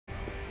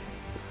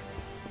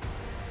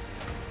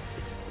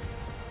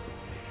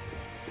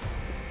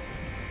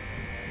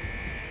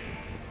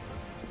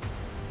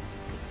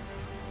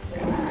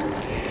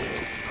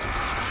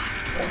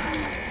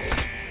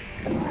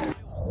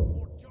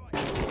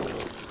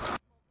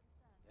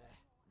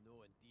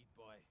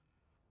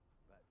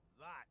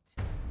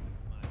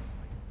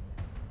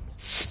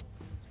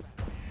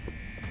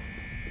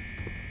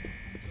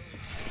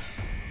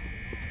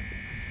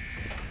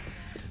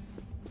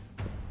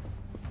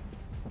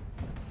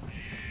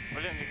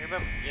Блин, никогда,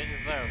 я не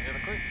знаю, у меня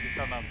такой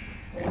диссонанс.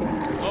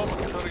 Новый,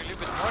 который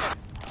любит море,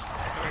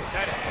 который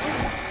шарит.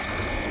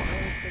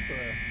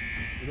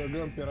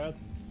 Забьем пират.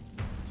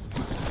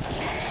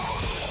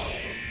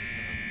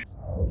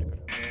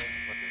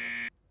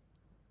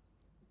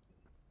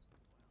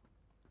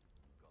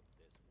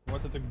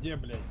 Вот это где,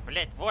 блядь?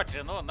 Блять, вот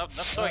же, ну, на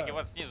стойке,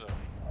 вот снизу.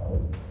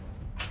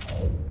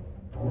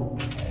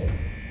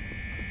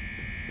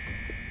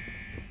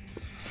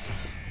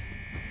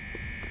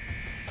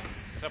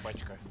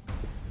 Собачка.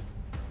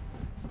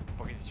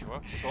 Погоди, чего?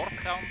 Source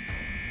Hound?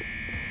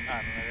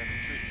 А, ну, наверное,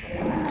 чуть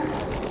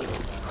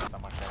Source.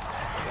 Сама шайка.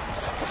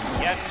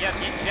 Я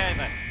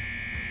нечаянно.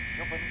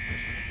 Ёбаный сын,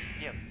 что за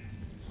пиздец?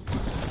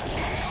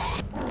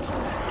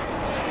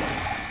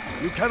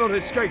 You cannot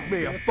escape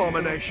me,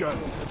 abomination!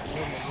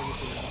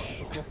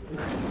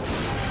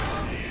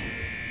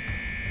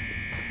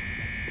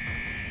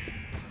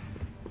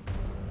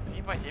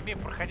 Ебать, я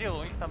мимо проходил,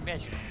 у них там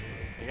мячик.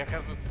 Я,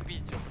 оказывается,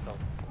 сбить его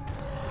пытался.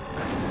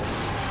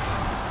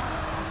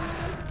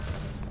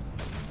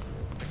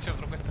 Так что, с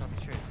другой стороны,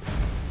 что есть?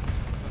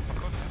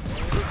 Похоже?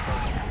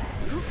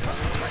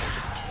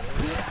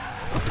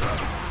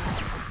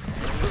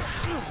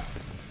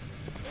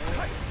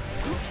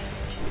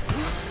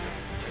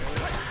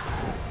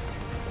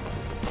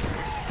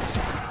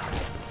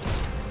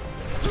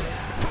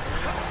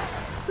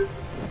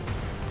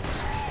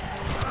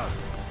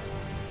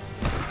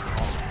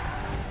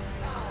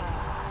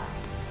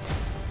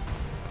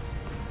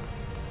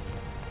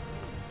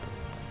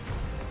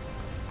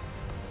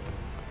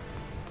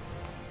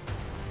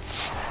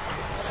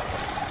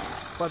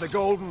 By the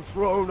golden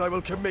throne, I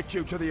will commit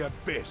you to the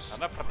abyss.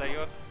 Она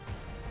продает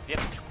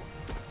веточку.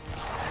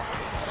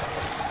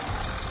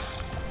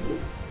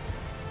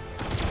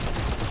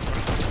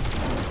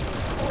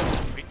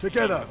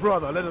 Together,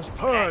 brother, let us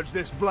purge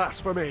this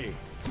blasphemy.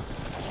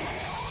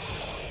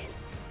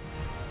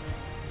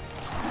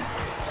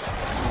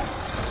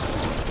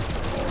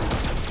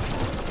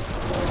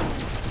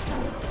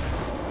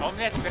 А у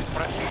меня теперь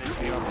спросили.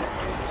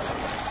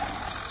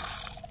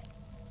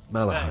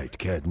 Malahite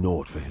cared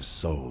naught for his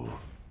soul.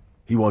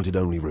 He wanted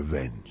only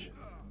revenge.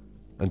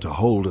 And to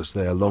hold us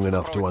there long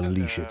enough to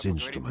unleash its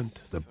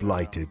instrument, the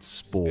blighted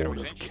spawn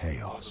of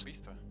chaos.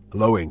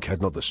 Loink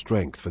had not the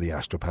strength for the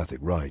astropathic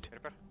rite,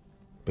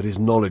 but his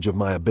knowledge of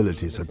my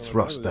abilities had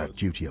thrust that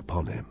duty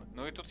upon him.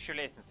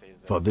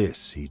 For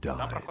this he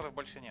died.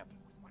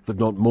 That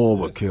not more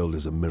were killed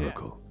is a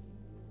miracle.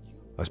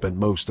 I spent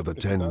most of the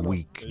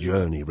 10-week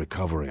journey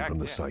recovering from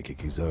the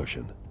psychic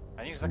exertion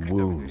and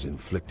wounds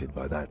inflicted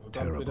by that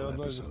terrible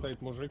episode.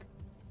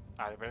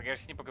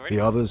 The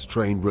others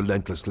trained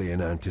relentlessly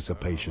in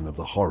anticipation of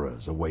the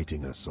horrors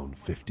awaiting us on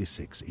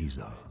 56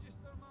 Izar.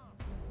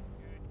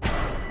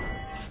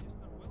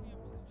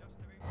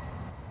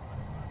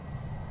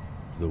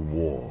 The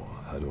war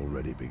had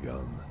already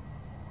begun.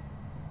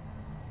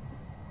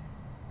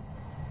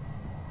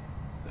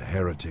 The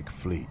heretic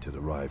fleet had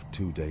arrived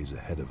 2 days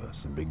ahead of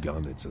us and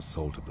begun its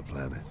assault of the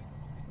planet.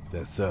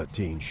 Their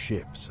 13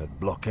 ships had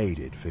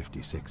blockaded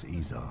 56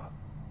 Izar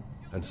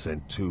and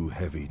sent 2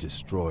 heavy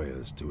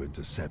destroyers to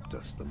intercept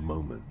us the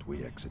moment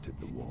we exited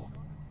the warp.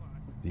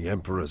 The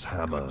Emperor's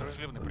hammer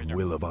and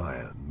will of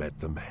iron met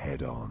them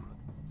head-on.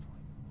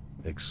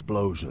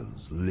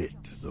 Explosions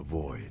lit the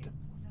void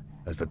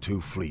as the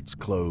 2 fleets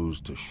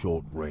closed to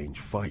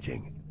short-range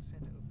fighting.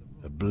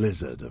 A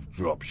blizzard of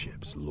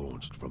dropships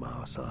launched from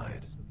our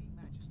side.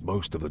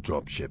 Most of the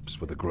dropships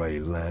were the grey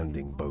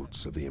landing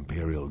boats of the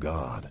Imperial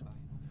Guard,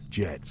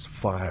 jets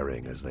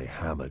firing as they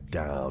hammered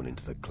down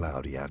into the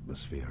cloudy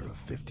atmosphere of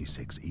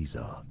 56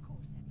 Izar.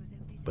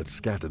 But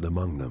scattered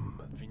among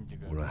them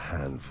were a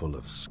handful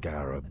of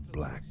scarab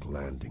black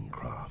landing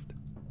craft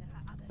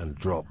and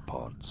drop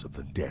pods of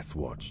the Death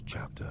Watch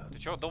chapter.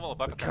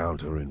 The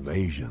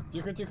counter-invasion.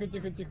 Тихо, тихо,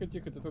 тихо, тихо,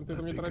 тихо. Ты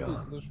там не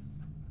торопись, слышь.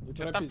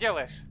 Что ты там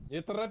делаешь?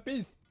 Не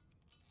торопись.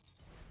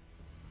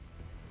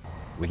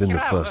 Within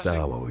the first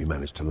hour, we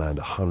managed to land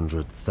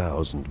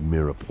 100,000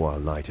 Mirepoix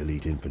light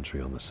elite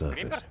infantry on the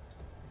surface.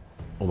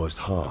 Almost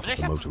half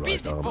the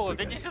motorized armor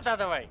brigades.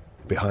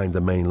 Behind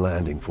the main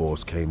landing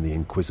force came the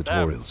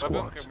inquisitorial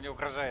squads.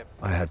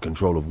 I had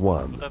control of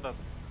one.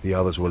 The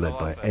others were led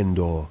by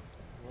Endor,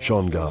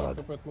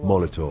 Shongard,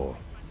 Molitor,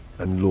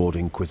 and Lord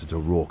Inquisitor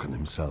Rorken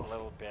himself.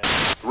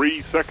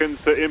 3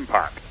 seconds to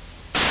impact.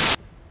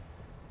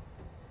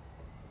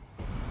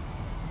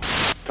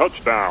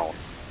 Touchdown.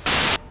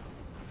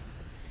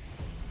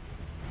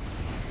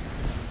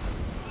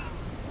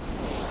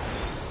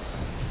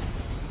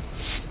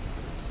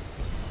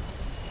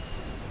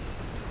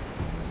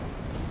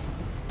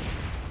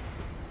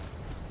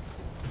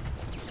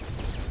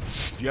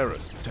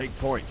 Jerris, take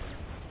point.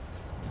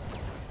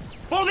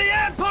 For the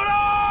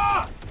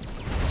Emperor!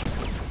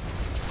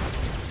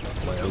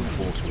 My own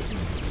force with me.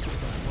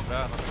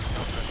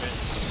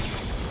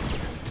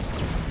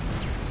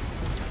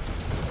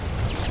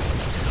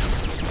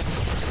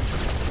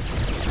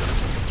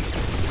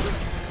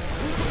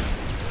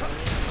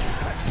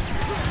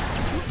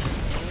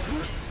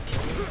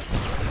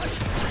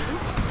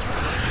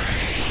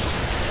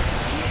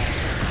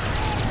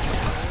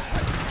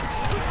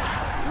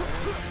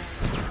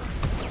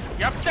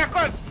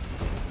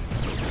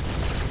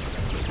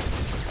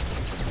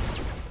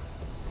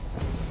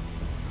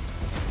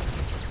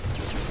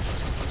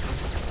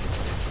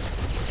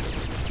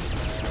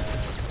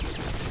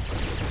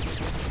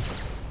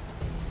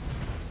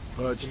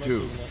 Purge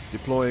 2,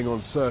 deploying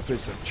on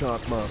surface of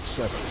chart mark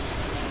 7.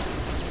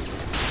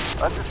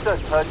 Understood,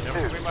 Purge 2.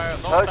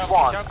 Purge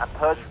 1 and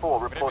Purge 4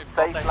 report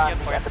safe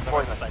landing and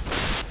deployment.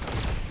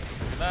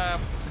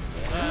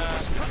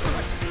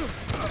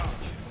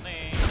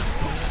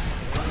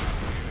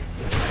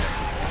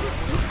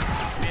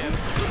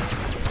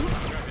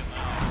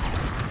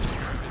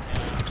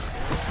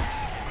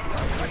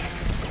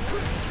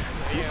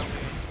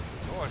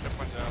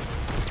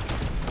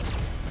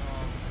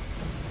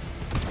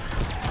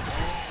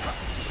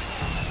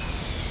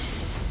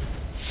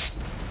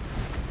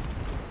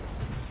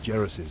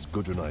 Jerris's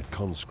Gudronite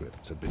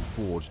conscripts had been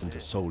forged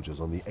into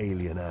soldiers on the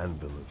alien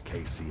anvil of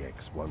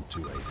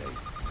KCX-1288.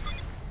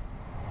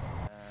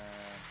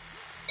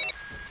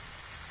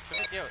 Что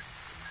ты делаешь?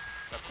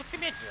 Откуда ты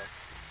мяч взял?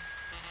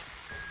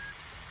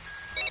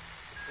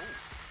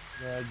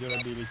 Да,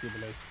 дюрабилити,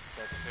 блядь.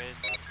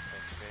 5-6,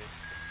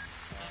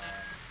 5-6.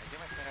 Где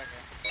моя снаряга?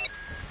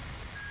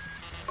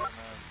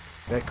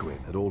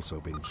 Equine had also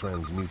been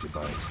transmuted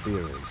by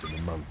experience in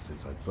the months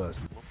since I'd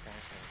first...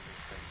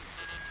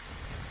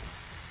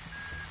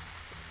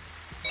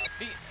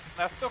 Ты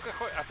настолько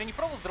ходишь... А ты не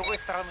пробовал с другой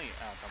стороны?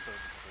 А, там тоже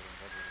 10 уровень,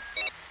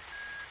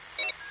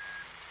 да,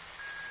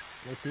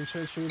 Ну, ключа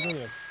очевидно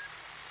нет.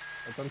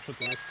 А там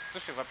что-то есть.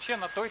 Слушай, вообще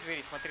на той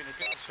двери, смотри,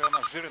 написано, что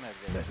она жирная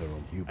дверь. met her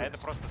on А это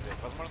Hubris, просто дверь.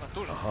 Возможно,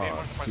 ту же a дверь hard,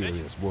 можно поджечь,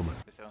 serious woman.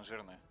 если она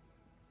жирная.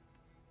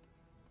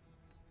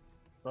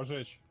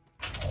 Пожечь.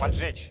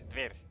 Поджечь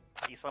дверь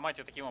и сломать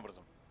ее таким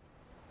образом.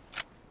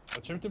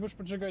 А чем ты будешь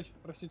поджигать,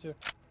 простите?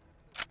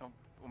 Ну,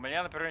 у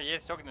меня, например,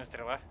 есть огненная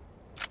стрела.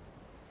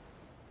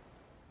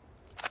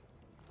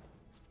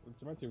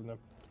 Ультимативно.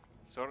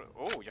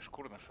 О, я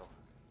шкуру нашел.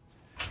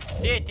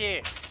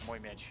 Дети! Мой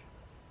мяч.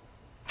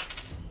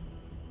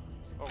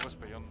 О,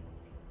 господи, он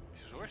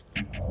еще живой, что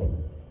ли?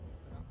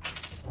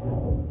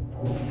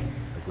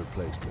 Had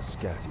replaced the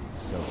scatty,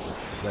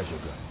 selfish pleasure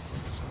gun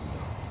from the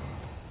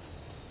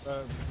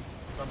sun.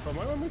 Там,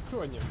 по-моему, мы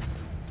тонем.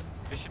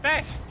 Ты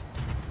считаешь?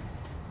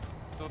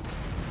 Тут...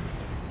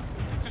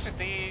 Слушай,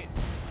 ты...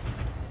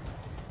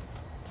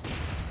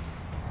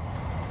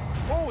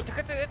 О, так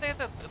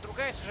это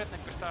другая сюжетная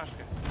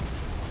персонажка.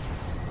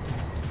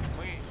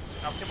 Мы...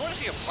 А ты можешь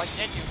ее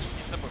поднять и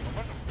унести с собой? Мы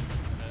можем?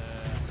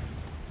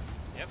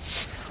 Нет?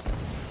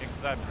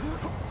 Экзамен.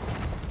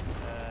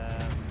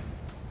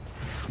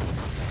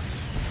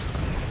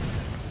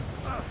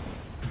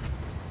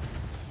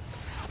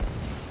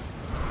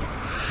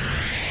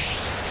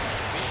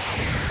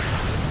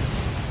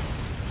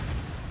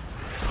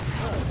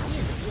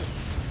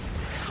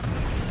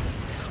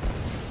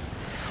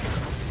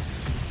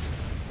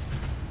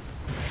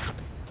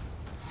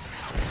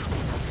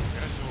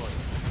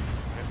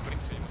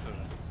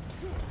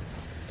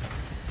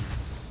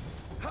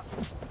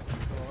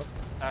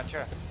 А,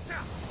 чё?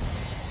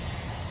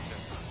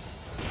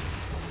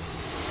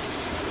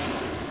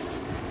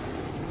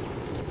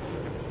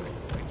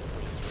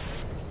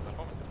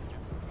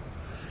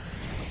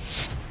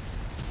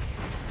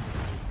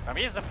 Там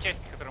есть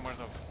запчасти, которые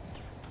можно...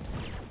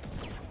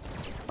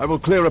 I will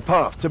clear a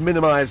path to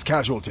minimize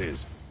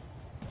casualties.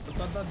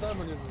 Да-да-да,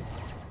 блин.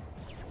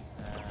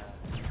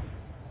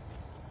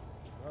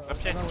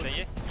 Запчасти-то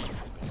есть?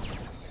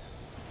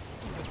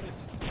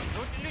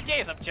 Ну,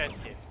 людей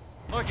запчасти.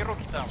 Ноги,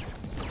 руки там.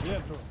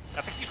 Нету.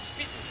 А ты книжку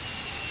спить?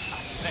 А,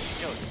 ты знаешь, что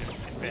делать?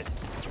 Опять.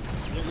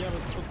 Я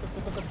вот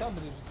кто-то там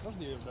лежит.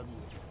 Можно я ее добью?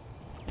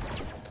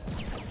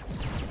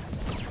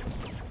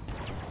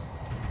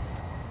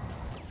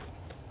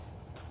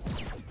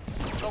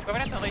 Ну,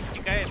 говорят, она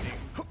истекает,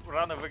 и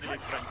рана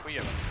выглядит прям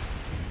хуево.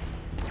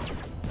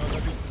 Надо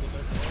добить туда.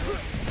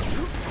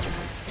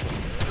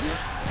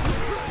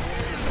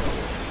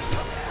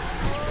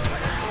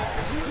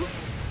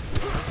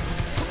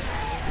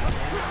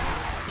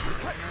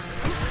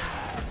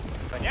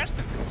 Коня, что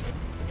ли?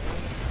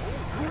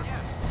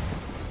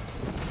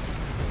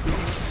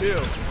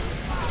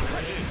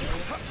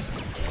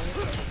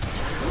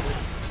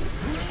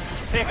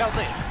 Две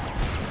голды.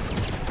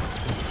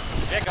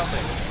 Две голды.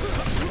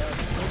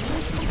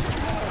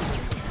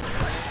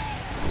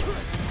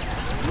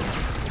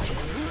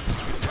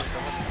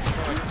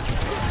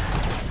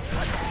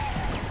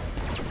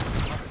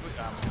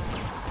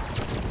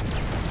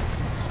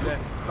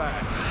 Step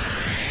back.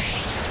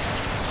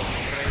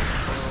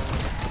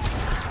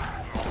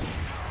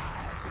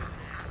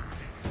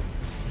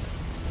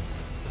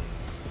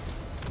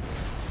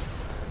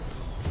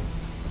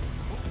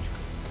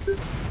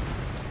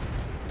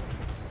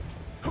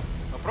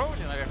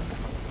 Попробуйте наверх.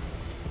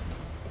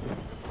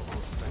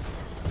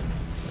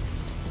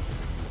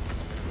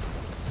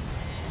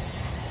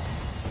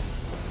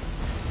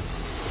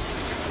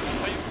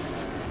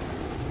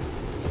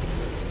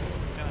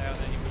 Я,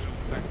 наверное, не выживу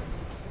так.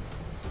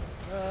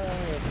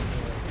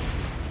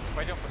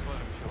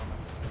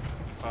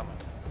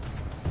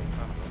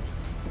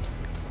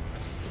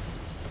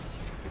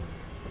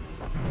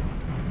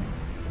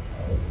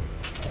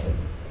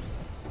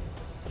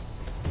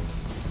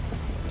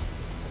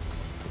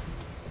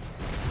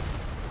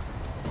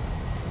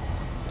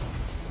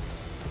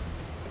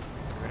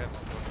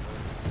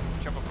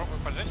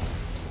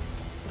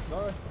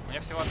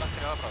 всего одна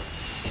стрела правда.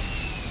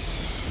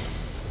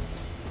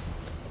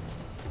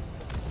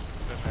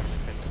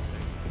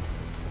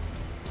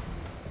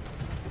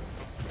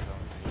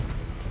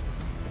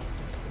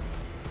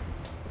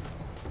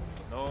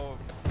 Ну...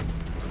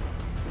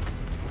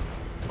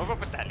 Мы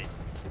попытались.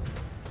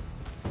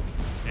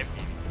 Нет?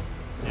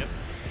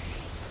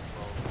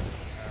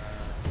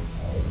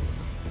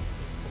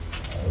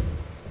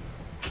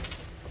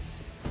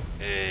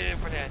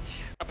 Блять.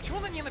 А почему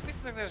на ней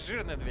написано тогда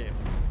жирная дверь?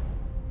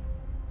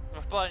 Ну,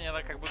 в плане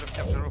она как будто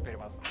вся в жиру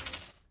перемазана.